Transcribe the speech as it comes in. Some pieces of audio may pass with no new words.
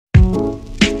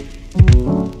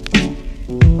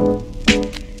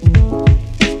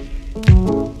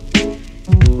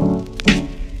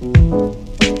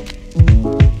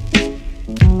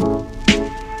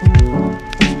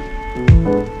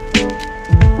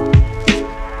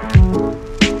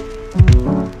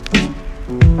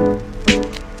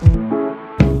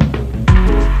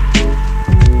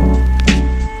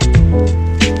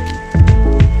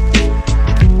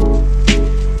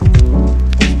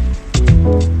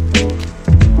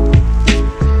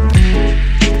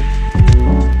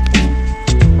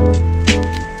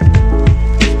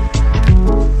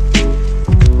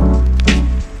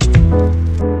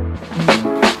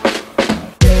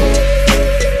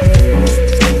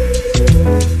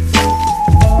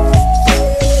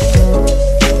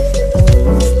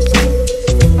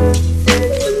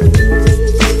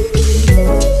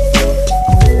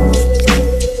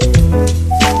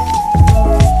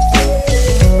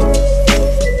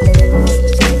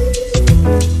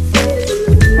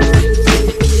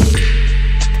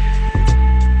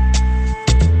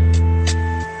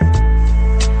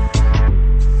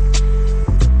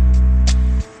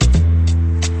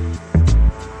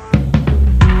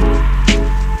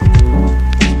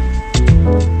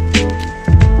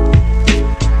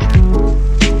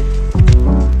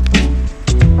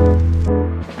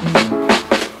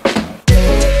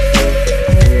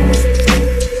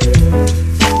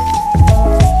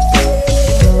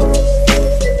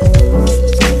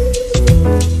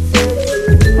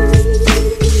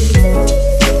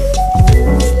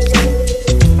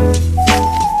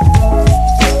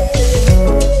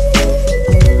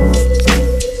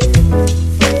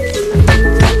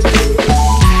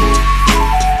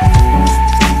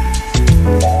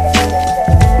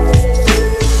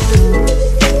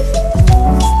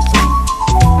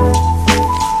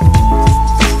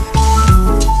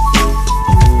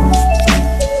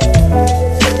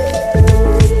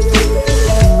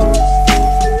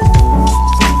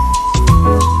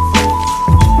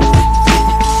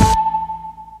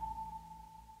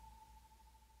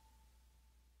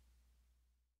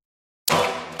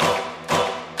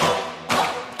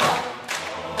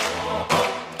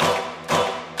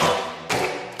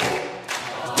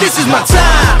is my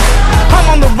time. I'm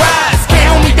on the rise, can't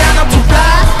hold me down, I'm too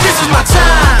fly. This is my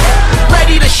time,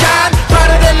 ready to shine,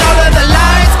 brighter than all of the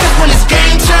lights. Cause when it's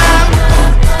game time,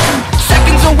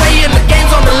 seconds away and the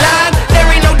game's on the line. There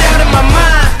ain't no doubt in my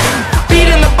mind,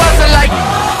 beating the buzzer like,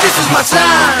 this is my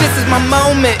time. This is my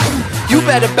moment, you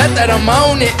better bet that I'm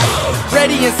on it.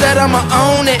 Ready and set, I'ma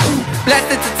own it.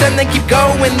 Blasted to 10, then keep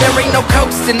going. There ain't no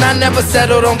coasting, I never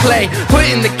settle, don't play.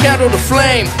 Putting the kettle to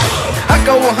flame, I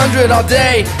go 100 all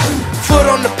day. Foot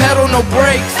on the pedal, no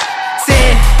brakes.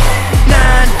 10,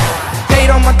 9, paid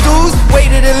all my dues,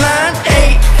 waited in line.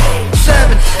 8,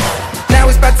 7, now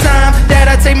it's about time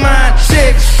that I take mine.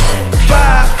 6,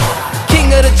 5,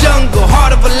 king of the jungle,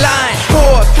 heart of a lion.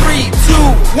 4, 3,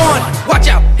 2, 1, watch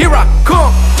out, here I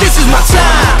come. This is my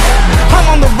time,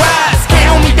 I'm on the rise,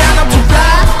 can't hold me down, I'm too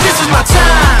fly. This is my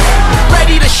time,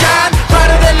 ready to shine,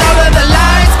 brighter than all of the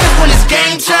lights. Cause when it's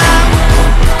game time,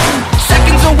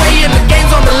 seconds away and the game's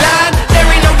on the line. There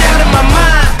ain't no doubt in my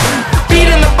mind,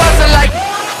 beating the buzzer like,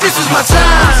 this is my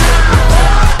time.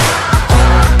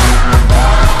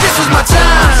 This is my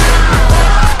time.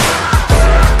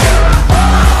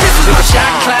 This is my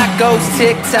shot clock goes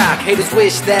tick-tock. Haters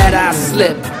wish that I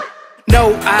slip.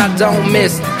 No, I don't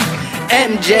miss.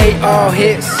 MJ all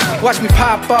hits. Watch me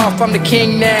pop off, I'm the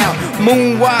king now.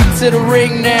 Moonwalk to the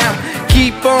ring now.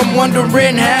 Keep on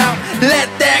wondering how. Let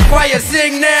that choir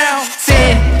sing now.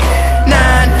 10, 9,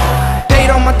 paid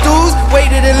all my dues,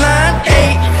 waited in line.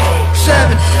 8,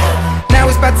 7, now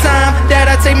it's about time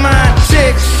that I take mine.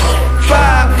 6,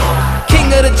 5, king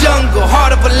of the jungle,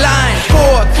 heart of a lion.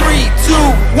 4, 3, 2,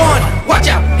 1, watch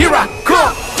out, here I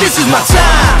come. This is my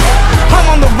time,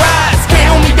 I'm on the rise, can't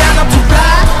hold me down, I'm too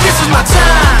fly. This is my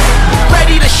time,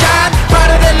 ready to shine,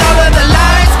 brighter than all of the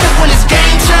lights. Cause when it's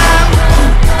game time,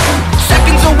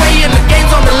 seconds away and the game's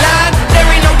on the line. There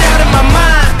ain't no doubt in my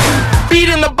mind,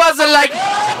 beating the buzzer like,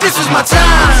 this is my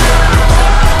time.